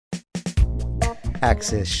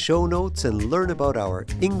Access show notes and learn about our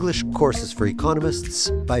English courses for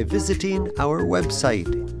economists by visiting our website,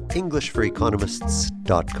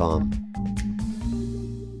 EnglishForEconomists.com.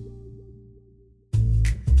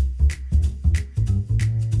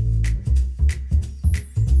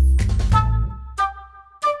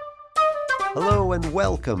 Hello and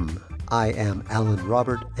welcome. I am Alan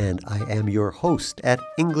Robert and I am your host at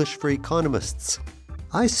English for Economists.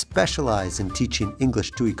 I specialize in teaching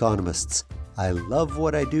English to economists. I love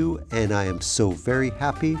what I do and I am so very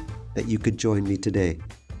happy that you could join me today.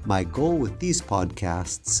 My goal with these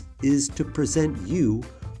podcasts is to present you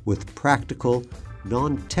with practical,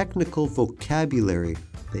 non-technical vocabulary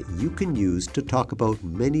that you can use to talk about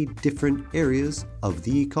many different areas of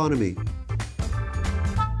the economy.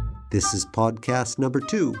 This is podcast number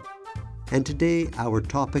 2, and today our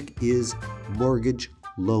topic is mortgage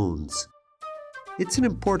loans. It's an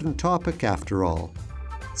important topic after all,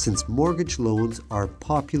 since mortgage loans are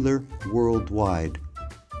popular worldwide.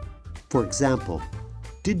 For example,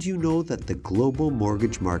 did you know that the global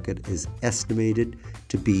mortgage market is estimated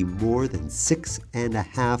to be more than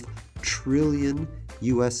 $6.5 trillion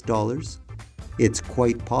US? It's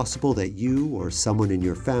quite possible that you or someone in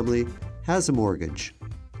your family has a mortgage.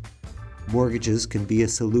 Mortgages can be a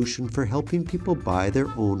solution for helping people buy their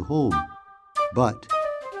own home. But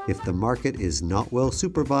if the market is not well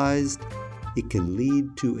supervised, it can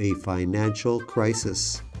lead to a financial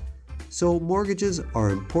crisis. So mortgages are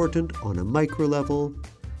important on a micro level,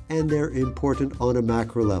 and they're important on a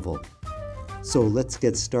macro level. So let's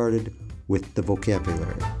get started with the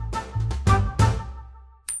vocabulary.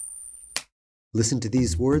 Listen to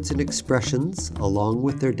these words and expressions along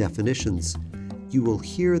with their definitions. You will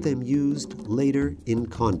hear them used later in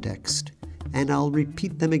context, and I'll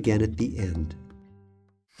repeat them again at the end.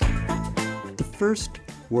 The first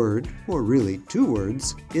word, or really 2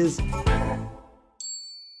 words, is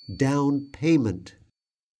down payment.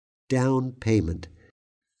 Down payment.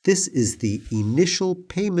 This is the initial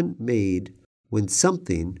payment made when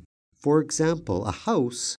something, for example, a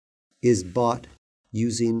house, is bought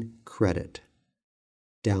using credit.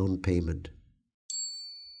 Down payment.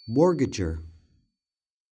 Mortgager.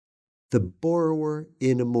 The borrower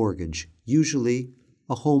in a mortgage, usually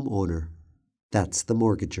a homeowner. That's the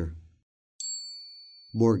mortgager.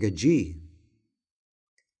 Mortgagee.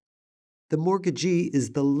 The mortgagee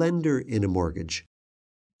is the lender in a mortgage.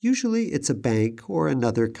 Usually it's a bank or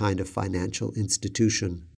another kind of financial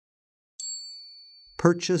institution.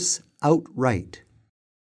 Purchase outright.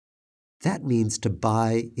 That means to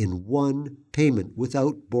buy in one payment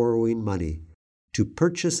without borrowing money. To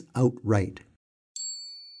purchase outright.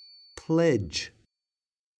 Pledge.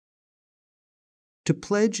 To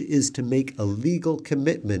pledge is to make a legal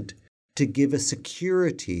commitment to give a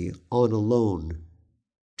security on a loan.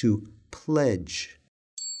 To pledge.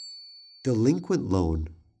 Delinquent loan.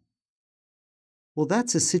 Well,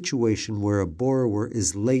 that's a situation where a borrower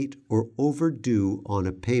is late or overdue on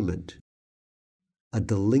a payment. A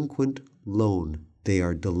delinquent loan. They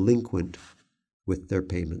are delinquent with their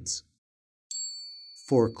payments.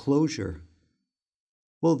 Foreclosure.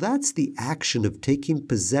 Well, that's the action of taking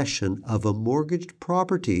possession of a mortgaged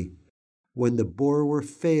property when the borrower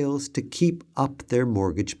fails to keep up their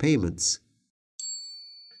mortgage payments.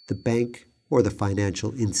 The bank or the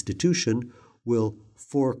financial institution will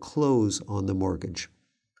foreclose on the mortgage.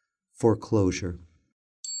 Foreclosure.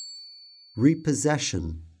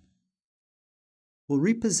 Repossession. Well,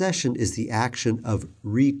 repossession is the action of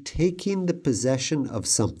retaking the possession of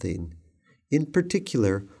something, in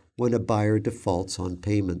particular when a buyer defaults on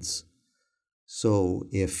payments. So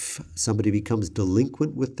if somebody becomes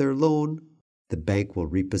delinquent with their loan, the bank will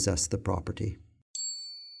repossess the property.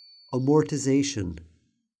 Amortization.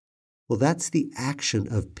 Well, that's the action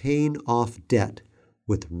of paying off debt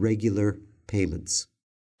with regular payments.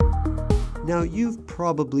 Now, you've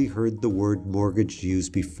probably heard the word mortgage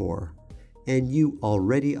used before, and you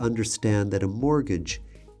already understand that a mortgage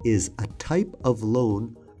is a type of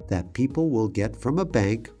loan that people will get from a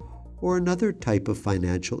bank or another type of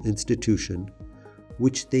financial institution,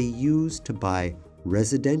 which they use to buy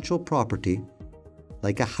residential property,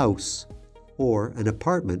 like a house or an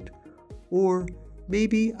apartment, or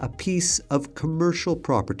maybe a piece of commercial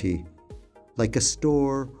property, like a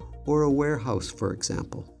store or a warehouse, for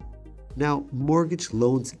example. Now, mortgage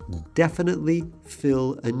loans definitely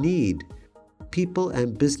fill a need. People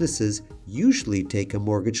and businesses usually take a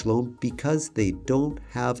mortgage loan because they don't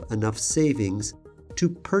have enough savings to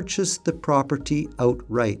purchase the property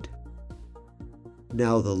outright.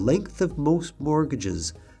 Now, the length of most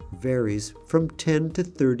mortgages varies from 10 to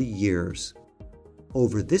 30 years.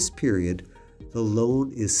 Over this period, the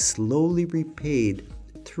loan is slowly repaid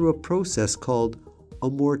through a process called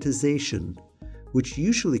amortization, which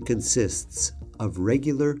usually consists of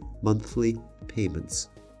regular monthly payments.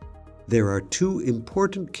 There are two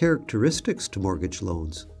important characteristics to mortgage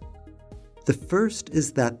loans. The first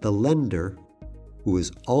is that the lender, who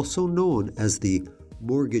is also known as the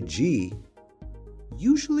mortgagee,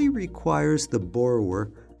 usually requires the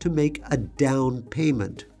borrower to make a down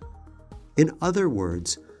payment. In other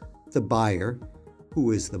words, the buyer,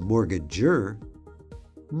 who is the mortgagor,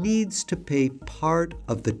 needs to pay part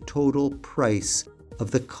of the total price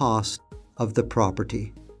of the cost of the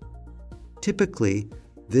property. Typically,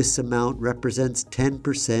 this amount represents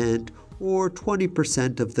 10% or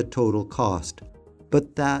 20% of the total cost,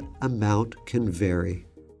 but that amount can vary.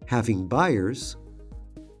 Having buyers,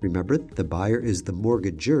 remember the buyer is the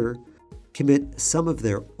mortgagor, commit some of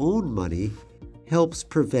their own money helps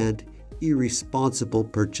prevent irresponsible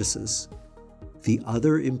purchases. The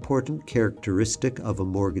other important characteristic of a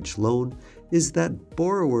mortgage loan is that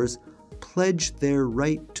borrowers pledge their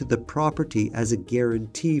right to the property as a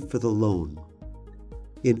guarantee for the loan.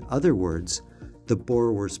 In other words, the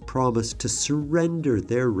borrowers promise to surrender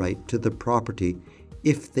their right to the property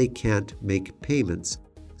if they can't make payments,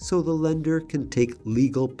 so the lender can take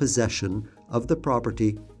legal possession of the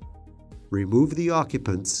property, remove the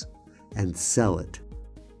occupants, and sell it.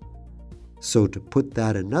 So to put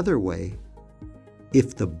that another way,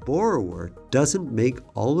 if the borrower doesn't make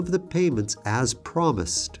all of the payments as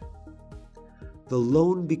promised, the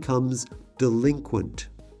loan becomes delinquent,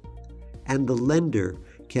 and the lender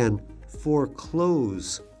can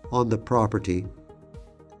foreclose on the property,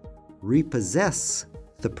 repossess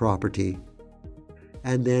the property,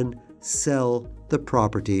 and then sell the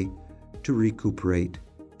property to recuperate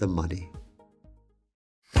the money.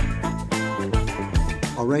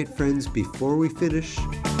 All right, friends, before we finish,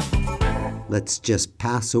 let's just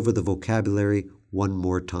pass over the vocabulary one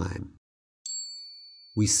more time.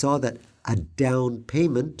 We saw that a down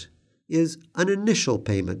payment is an initial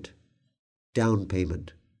payment, down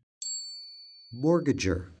payment.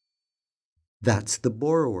 Mortgagor, that's the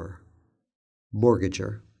borrower,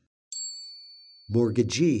 mortgagor.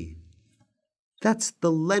 Mortgagee, that's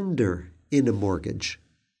the lender in a mortgage,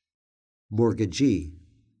 mortgagee,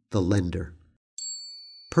 the lender.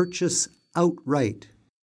 Purchase outright,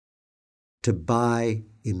 to buy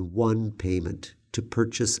in one payment, to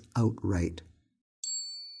purchase outright.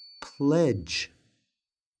 Pledge,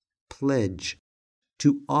 pledge,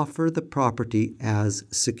 to offer the property as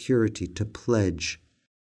security, to pledge.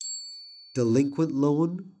 Delinquent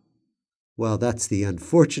loan, well, that's the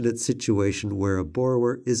unfortunate situation where a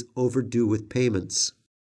borrower is overdue with payments.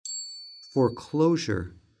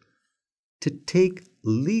 Foreclosure, to take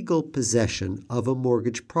legal possession of a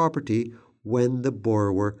mortgage property when the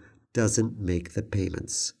borrower doesn't make the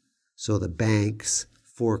payments. So the banks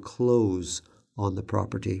foreclose on the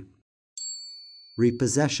property.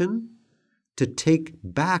 Repossession, to take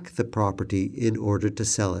back the property in order to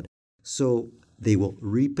sell it. So they will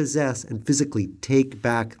repossess and physically take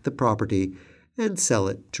back the property and sell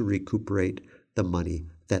it to recuperate the money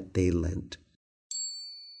that they lent.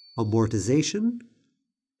 Amortization,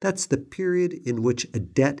 that's the period in which a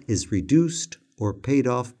debt is reduced or paid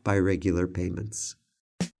off by regular payments.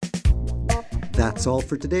 That's all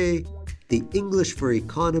for today. The English for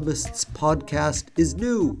Economists podcast is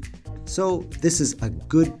new, so this is a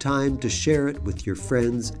good time to share it with your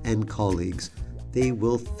friends and colleagues. They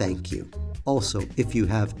will thank you. Also, if you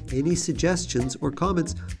have any suggestions or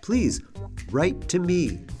comments, please write to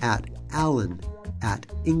me at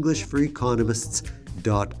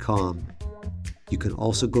alan@englishforeconomists.com. You can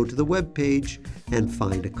also go to the webpage and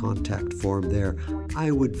find a contact form there. I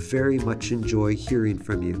would very much enjoy hearing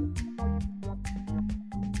from you.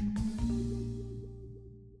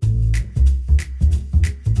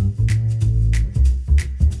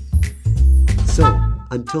 So,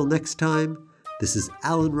 until next time, this is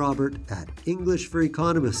Alan Robert at English for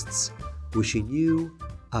Economists, wishing you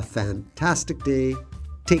a fantastic day.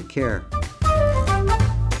 Take care.